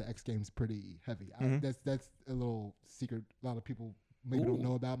mess with the X Games pretty heavy. That's a little secret. A lot of people maybe don't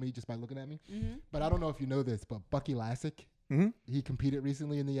know about me just by looking at me. Mm-hmm. But I don't know if you know this, but Bucky Lasek, he competed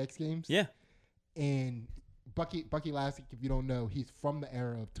recently in the X Games. Yeah. And Bucky Lasek, if you don't know, he's from the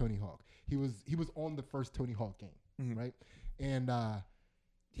era of Tony Hawk. He was on the first Tony Hawk game, right? And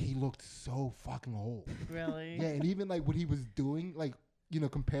he looked so fucking old. Really? Yeah, and even like what he was doing, like, you know,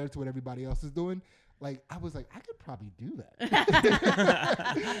 compared to what everybody else is doing, like I was like, I could probably do that.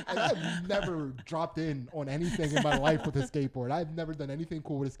 And I've never dropped in on anything in my life with a skateboard. I've never done anything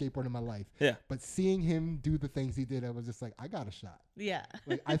cool with a skateboard in my life. Yeah. But seeing him do the things he did, I was just like, I got a shot. Yeah.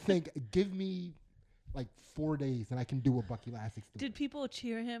 Like, I think give me like 4 days and I can do what Bucky Lasek's doing. Did people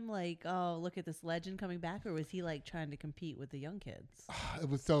cheer him like, oh, look at this legend coming back, or was he like trying to compete with the young kids? It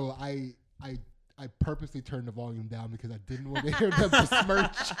was so I purposely turned the volume down because I didn't want to hear them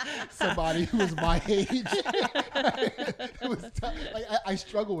besmirch somebody who was my age. It was like I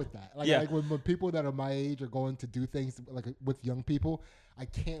struggle with that. Like when people that are my age are going to do things like with young people, I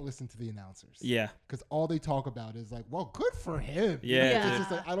can't listen to the announcers. Yeah, because all they talk about is like, well, good for him. Yeah. It's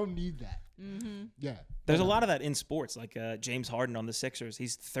just like I don't need that. Mm-hmm. Yeah. There's a lot of that in sports, like James Harden on the Sixers.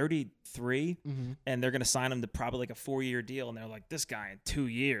 He's 33, and they're going to sign him to probably like a 4-year deal. And they're like, this guy in 2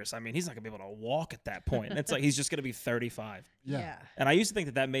 years, I mean, he's not going to be able to walk at that point. And it's like he's just going to be 35. Yeah. And I used to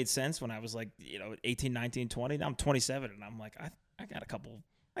think that made sense when I was like, 18, 19, 20. Now I'm 27, and I'm like, I got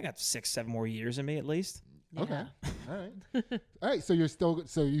 6-7 more years in me at least. Yeah. Okay. All right. So you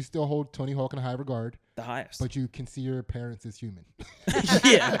still hold Tony Hawk in high regard. The highest. But you can see your parents as human.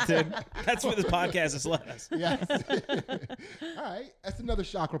 Yeah, dude. That's what this podcast has led us. Yes. All right. That's another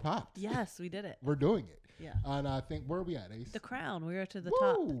chakra popped. Yes, we did it. We're doing it. Yeah. And I think, where are we at, Ace? The crown. We were to the Woo,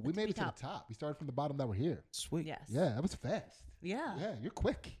 top. We made it to the top. We started from the bottom. Now we're here. Sweet. Yes. Yeah, that was fast. Yeah. Yeah, you're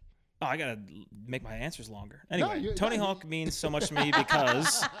quick. Oh, I gotta make my answers longer. Anyway, No, Tony Hawk means so much to me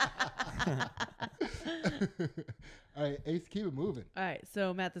because. All right, Ace, keep it moving. All right,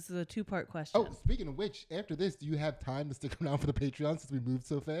 so Matt, this is a 2-part question. Oh, speaking of which, after this, do you have time to stick around for the Patreon since we moved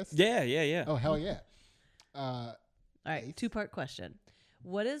so fast? Yeah. Oh, hell yeah. All right, Ace? 2-part question.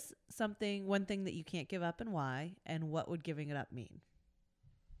 What is one thing that you can't give up and why? And what would giving it up mean?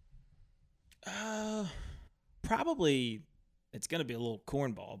 Probably it's gonna be a little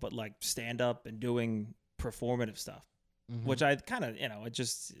cornball, but like stand up and doing performative stuff, which I kind of,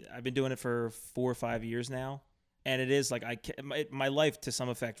 I've been doing it for 4 or 5 years now, and it is like my life to some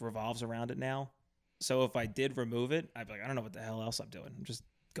effect revolves around it now. So if I did remove it, I'd be like, I don't know what the hell else I'm doing. I'm just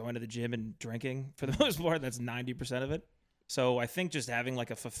going to the gym and drinking for the most part. That's 90% of it. So I think just having like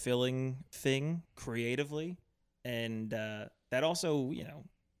a fulfilling thing creatively, and that also,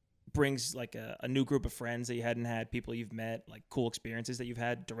 brings like a new group of friends that you hadn't had, people you've met, like cool experiences that you've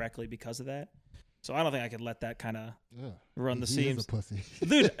had directly because of that. So I don't think I could let that kind of run the He seams. is a pussy.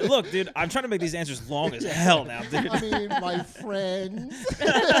 Dude, look, dude, I'm trying to make these answers long as hell now, dude. I mean, my friends.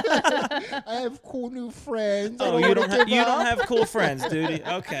 I have cool new friends. Oh, you don't have cool friends, dude.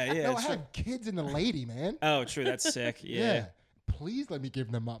 Okay, yeah. No, I have kids and a lady, man. Oh, true. That's sick. Yeah. Please let me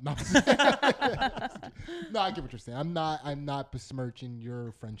give them up. No, no, I get what you're saying. I'm not besmirching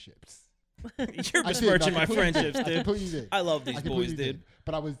your friendships. You're besmirching my friendships, I dude. completely did. I love these boys, dude.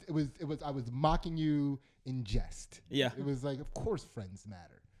 But I was mocking you in jest. Yeah. It was like, of course friends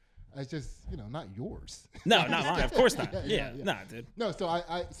matter. It's just, not yours. No, not mine. Of course not. Yeah. Nah, dude. No,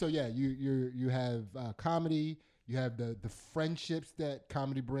 so you have comedy, you have the friendships that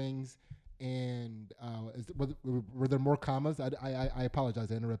comedy brings, and were there more commas? I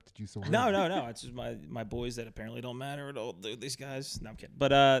apologize, I interrupted you so early. No. It's just my boys that apparently don't matter at all. These guys. No, I'm kidding.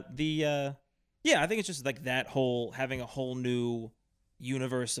 But I think it's just like that whole having a whole new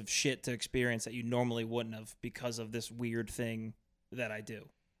universe of shit to experience that you normally wouldn't have because of this weird thing that I do.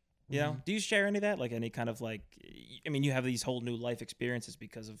 You know? Do you share any of that? Like any kind of like, I mean, you have these whole new life experiences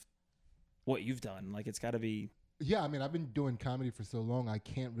because of what you've done. Like it's got to be. Yeah, I mean, I've been doing comedy for so long, I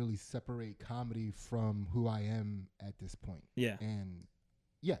can't really separate comedy from who I am at this point. Yeah. And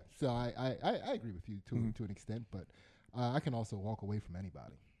yeah, so I agree with you to an extent, but I can also walk away from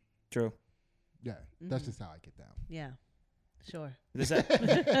anybody. True. Yeah, that's just how I get down. Yeah, sure. Does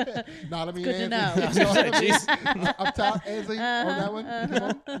that? Not I mean, good to know. Up top, Ansley, on that one. Come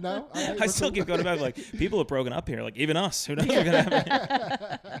on. No, I still keep going about like people have broken up here, like even us. Who knows what's gonna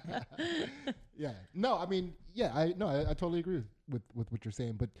happen? Yeah. No, I mean, yeah, I totally agree with what you're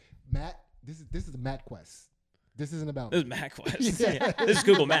saying. But Matt, this is a Matt quest. This isn't about This is Matt Quest. Yeah. This is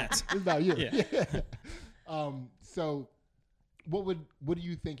Google Matt. This is about you. Yeah. So what do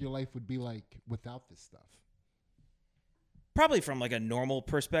you think your life would be like without this stuff? Probably from like a normal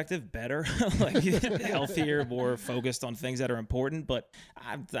perspective, better, like healthier, more focused on things that are important. But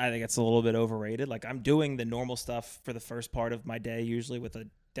I think it's a little bit overrated. Like I'm doing the normal stuff for the first part of my day, usually with a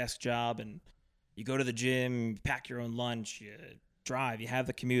desk job, and you go to the gym, you pack your own lunch, you drive, you have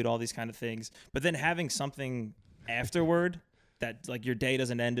the commute, all these kind of things. But then having something afterward that like your day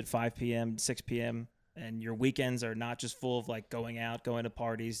doesn't end at 5 p.m., 6 p.m., and your weekends are not just full of like going out, going to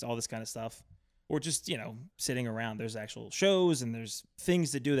parties, all this kind of stuff. Or just, sitting around. There's actual shows and there's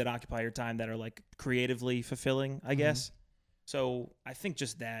things to do that occupy your time that are like creatively fulfilling, I guess. So I think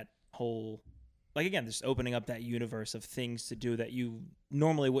just that whole, like again, just opening up that universe of things to do that you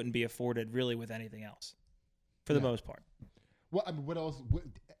normally wouldn't be afforded really with anything else, for the most part. Well, I mean, what else?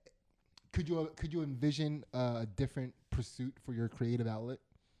 Could you envision a different pursuit for your creative outlet?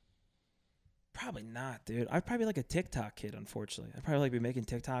 Probably not, dude. I'd probably be like a TikTok kid, unfortunately. I'd probably like be making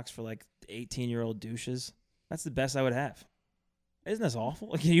TikToks for like 18-year-old douches. That's the best I would have. Isn't this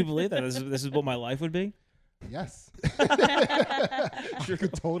awful? Can you believe that? This is what my life would be? Yes. I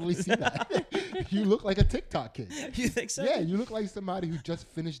could totally see that. You look like a TikTok kid. You think so? Yeah, you look like somebody who just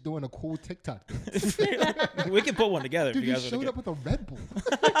finished doing a cool TikTok dance. We can put one together. Dude, if you you guys showed up with a Red Bull.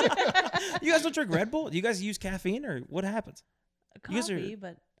 You guys don't drink Red Bull? Do you guys use caffeine or what happens? Coffee,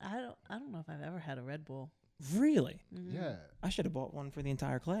 but I don't know if I've ever had a Red Bull. Really? Mm-hmm. Yeah. I should have bought one for the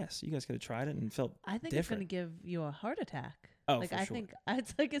entire class. You guys could have tried it and felt I think different. it's going to give you a heart attack. Oh, like for I sure. think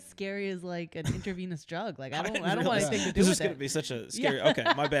it's like as scary as like an intravenous drug. Like I don't realize want anything to do this with is going it. to be such a scary. Okay,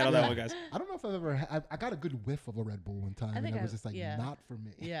 my bad on that one, guys. I don't know if I've ever I got a good whiff of a Red Bull one time, and it was just like, not for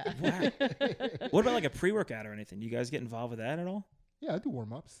me. Yeah. Wow. What about like a pre-workout or anything? Do you guys get involved with that at all? Yeah, I do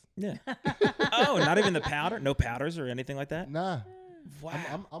warm-ups. Yeah. Oh, not even the powder? No powders or anything like that? Nah.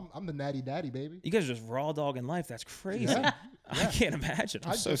 Wow. I'm the natty daddy, baby. You guys are just raw dogging life. That's crazy. Yeah. I can't imagine.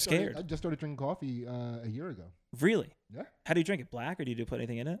 I'm so scared. I just started drinking coffee a year ago. Really? Yeah. How do you drink it? Black or do you put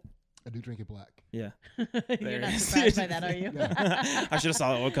anything in it? I do drink it black. Yeah. You're not surprised by that, are you? Yeah. I should have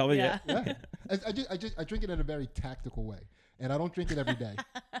saw that one coming. Yeah. Yeah. Yeah. I drink it in a very tactical way, and I don't drink it every day.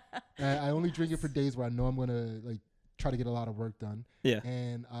 I only drink it for days where I know I'm gonna like try to get a lot of work done. Yeah.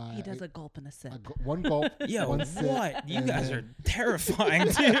 And He does a gulp and a sip. one gulp. Yo, one sip, what? You and guys then- are terrifying,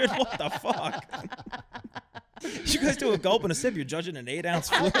 dude. What the fuck? You guys do a gulp and a sip. You're judging an 8-ounce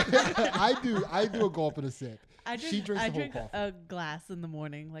flip. I do a gulp and a sip. She drinks I the whole drink coffee. a glass in the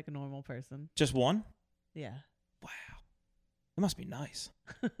morning like a normal person. Just one? Yeah. Wow. It must be nice.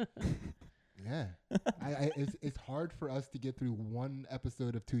 Yeah, it's hard for us to get through one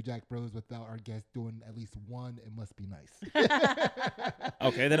episode of Two Jack Bros without our guest doing at least one. It must be nice.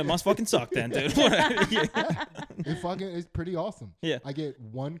 Okay, then it must fucking suck then, dude. Yeah. It's pretty awesome. Yeah. I get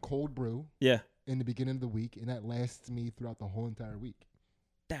one cold brew Yeah. in the beginning of the week, and that lasts me throughout the whole entire week.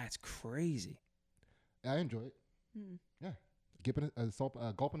 That's crazy. I enjoy it. Hmm. Yeah,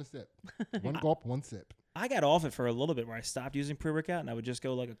 gulp and a sip. One gulp, one sip. I got off it for a little bit where I stopped using pre-workout and I would just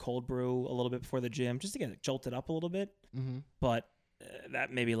go like a cold brew a little bit before the gym just to get it jolted up a little bit. Mm-hmm. But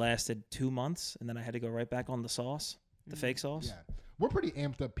that maybe lasted 2 months, and then I had to go right back on the sauce, the fake sauce. Yeah, we're pretty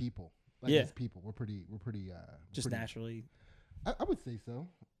amped up people. Like Yeah. as people, we're pretty. Just pretty, naturally. I would say so.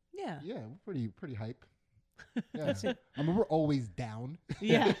 Yeah. Yeah, we're pretty hype. Yeah, I mean we're always down.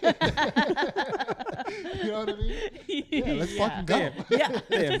 Yeah. You know what I mean? Yeah, let's fucking go. Yeah.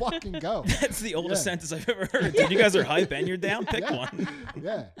 Let's fucking go. That's the oldest Yeah. sentence I've ever heard. Dude, you guys are hype and you're down. Pick Yeah. one.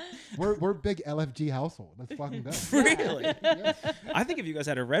 Yeah, we're big LFG household. Let's fucking go. Really? Yeah. I think if you guys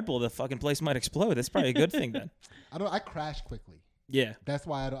had a Red Bull, the fucking place might explode. That's probably a good thing then. I crash quickly. Yeah. That's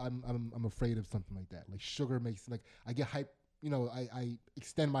why I'm afraid of something like that. Like sugar makes like I get hype. You know, I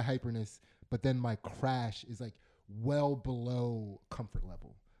extend my hyperness, but then my crash is like well below comfort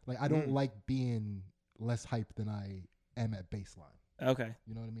level. Like I don't like being less hype than I am at baseline. Okay.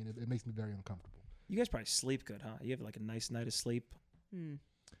 You know what I mean? It makes me very uncomfortable. You guys probably sleep good, huh? You have like a nice night of sleep. Hmm.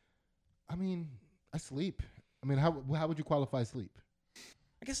 I mean, I sleep. I mean, how would you qualify sleep?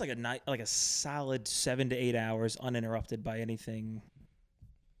 I guess like a night, like a solid 7 to 8 hours uninterrupted by anything.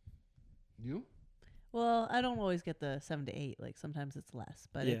 You? Well, I don't always get the 7 to 8. Like sometimes it's less,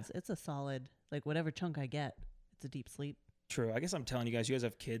 but Yeah. it's a solid, like whatever chunk I get, it's a deep sleep. True. I guess I'm telling you guys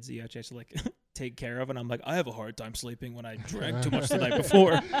have kids that you actually have to like take care of, and I'm like, I have a hard time sleeping when I drank too much the night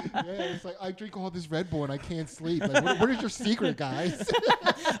before. Yeah, it's like I drink all this Red Bull and I can't sleep. Like, what is your secret, guys?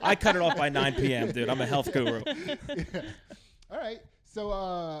 I cut it off by 9 p.m., dude. I'm a health guru. Yeah. All right.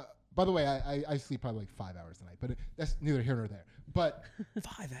 So, by the way, I sleep probably like 5 hours a night, but that's neither here nor there. But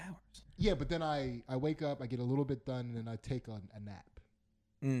 5 hours. yeah, but then I wake up, I get a little bit done, and then I take a nap.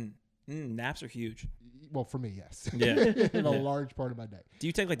 Naps are huge. Well, for me, yes. Yeah. In a large part of my day. Do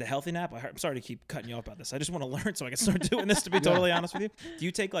you take like the healthy nap? I'm sorry to keep cutting you off about this. I just want to learn so I can start doing this, to be totally honest with you. Do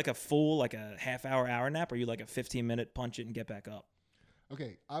you take like a full, like a half hour nap, or you like a 15-minute punch it and get back up?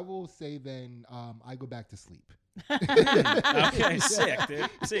 Okay, I will say then I go back to sleep. Okay, sick, dude.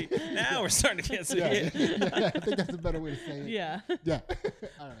 See, now we're starting to get some. Yeah, yeah, I think that's a better way to say it. Yeah. Yeah.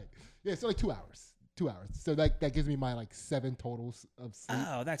 All right. Yeah, so like 2 hours. 2 hours. So that gives me my like 7 totals of sleep.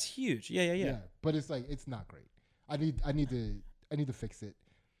 Oh, that's huge. Yeah. But it's like it's not great. I need to fix it.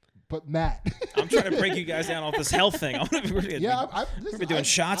 But Matt, I'm trying to break you guys down off this health thing. I'm gonna be, yeah, we're be doing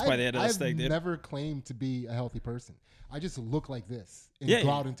shots by the end of this thing, dude. I've never claimed to be a healthy person. I just look like this and Yeah, go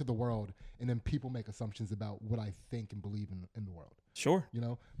yeah. out into the world, and then people make assumptions about what I think and believe in the world. Sure. You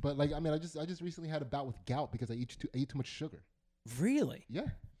know, but like I mean, I just recently had a bout with gout because I ate too much sugar. Really? Yeah,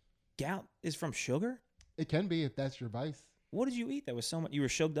 Gout is from sugar? it can be if that's your vice. What did you eat that was so much? You were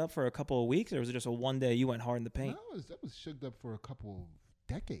shugged up for a couple of weeks, or was it just a one day you went hard in the paint? I was shugged up for a couple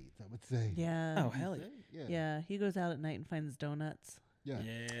of decades, I would say. Yeah. Oh, hell yeah. Yeah. Yeah. He goes out at night and finds donuts. Yeah.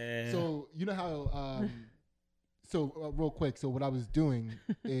 Yeah. So you know how real quick. So what I was doing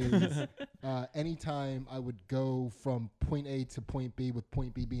is anytime I would go from point A to point B, with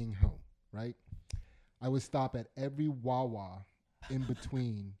point B being home, right? I would stop at every Wawa in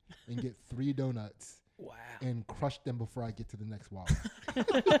between and get 3 donuts wow. and crush them before I get to the next Wawa.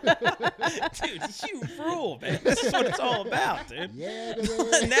 Dude, you rule, man. This is what it's all about, dude. Yeah,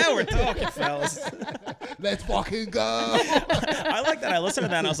 baby. Now we're talking, fellas. Let's fucking go. I like that. I listened to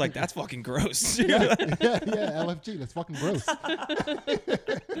that and I was like, that's fucking gross. yeah, LFG. That's fucking gross.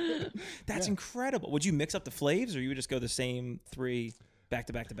 That's incredible. Would you mix up the flavors, or you would just go the same 3 back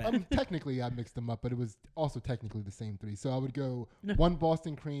to back to back? Technically, I mixed them up, but it was also technically the same 3. So I would go 1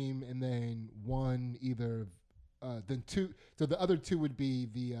 Boston cream and then 1 either, then 2. So the other 2 would be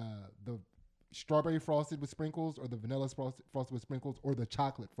the strawberry frosted with sprinkles, or the vanilla frosted with sprinkles, or the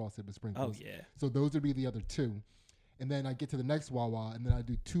chocolate frosted with Oh, sprinkles. yeah. So those would be the other 2. And then I get to the next Wawa, and then I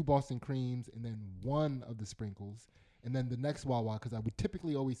do 2 Boston creams, and then 1 of the sprinkles, and then the next Wawa, because I would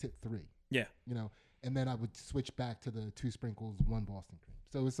typically always hit 3. Yeah. You know, and then I would switch back to the 2 sprinkles, 1 Boston cream.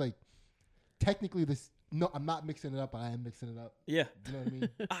 So it's like technically this. No, I'm not mixing it up, but I am mixing it up. Yeah. You know what I mean?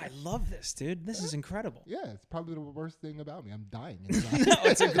 I love this, dude. This is incredible. Yeah, it's probably the worst thing about me. I'm dying inside. No,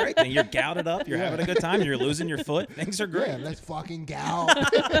 it's a great thing. You're gouted up. You're having a good time. You're losing your foot. Things are great. Yeah, let's fucking gout.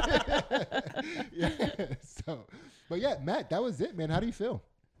 Yeah. So, but yeah, Matt, that was it, man. How do you feel?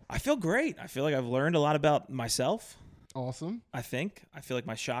 I feel great. I feel like I've learned a lot about myself. Awesome. I feel like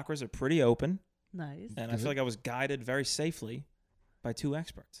my chakras are pretty open. Nice. And I feel like I was guided very safely by 2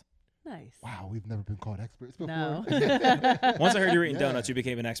 experts. Nice. Wow, we've never been called experts before. No. Once I heard you were eating donuts, you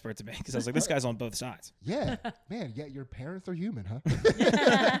became an expert to me because I was like, this guy's on both sides. Yeah, man. Yeah, your parents are human,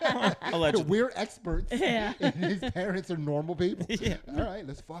 huh? Allegedly. We're experts. Yeah. And his parents are normal people. Yeah. All right,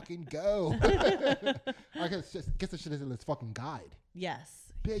 let's fucking go. I guess the shit is let's fucking guide.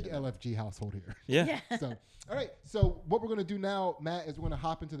 Yes. Big LFG household here. Yeah. So, all right. So what we're going to do now, Matt, is we're going to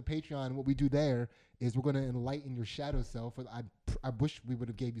hop into the Patreon. And what we do there is we're going to enlighten your shadow self. I wish we would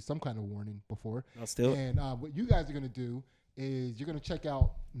have gave you some kind of warning before. Let's do it. And what you guys are going to do is you're going to check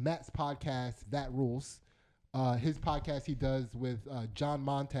out Matt's podcast, That Rules. His podcast he does with John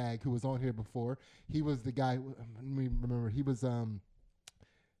Montag, who was on here before. He was the guy. Let me remember. He was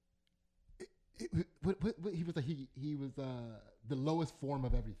he was the lowest form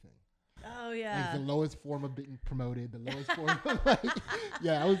of everything. Oh yeah. Like the lowest form of being promoted, the lowest form of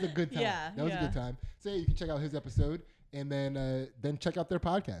yeah, that was a good time. Yeah, that was a good time. So yeah, you can check out his episode and then check out their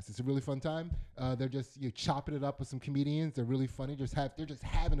podcast. It's a really fun time. They're just chopping it up with some comedians. They're really funny. They're just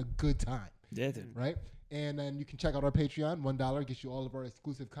having a good time. Yeah, dude. Right? And then you can check out our Patreon. $1 gets you all of our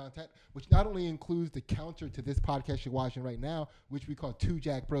exclusive content, which not only includes the counter to this podcast you're watching right now, which we call 2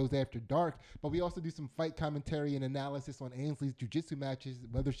 Jack Bros After Dark, but we also do some fight commentary and analysis on Ainsley's jiu-jitsu matches.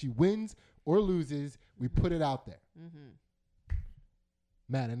 Whether she wins or loses, we put it out there. Mm-hmm.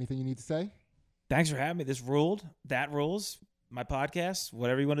 Matt, anything you need to say? Thanks for having me. This ruled. That rules. My podcast,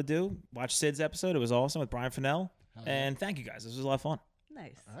 whatever you want to do. Watch Sid's episode. It was awesome with Brian Fennell. And thank you guys. This was a lot of fun.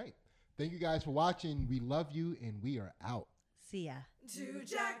 Nice. All right. Thank you guys for watching. We love you, and we are out. See ya. 2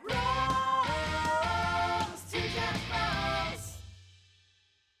 Jack Bros.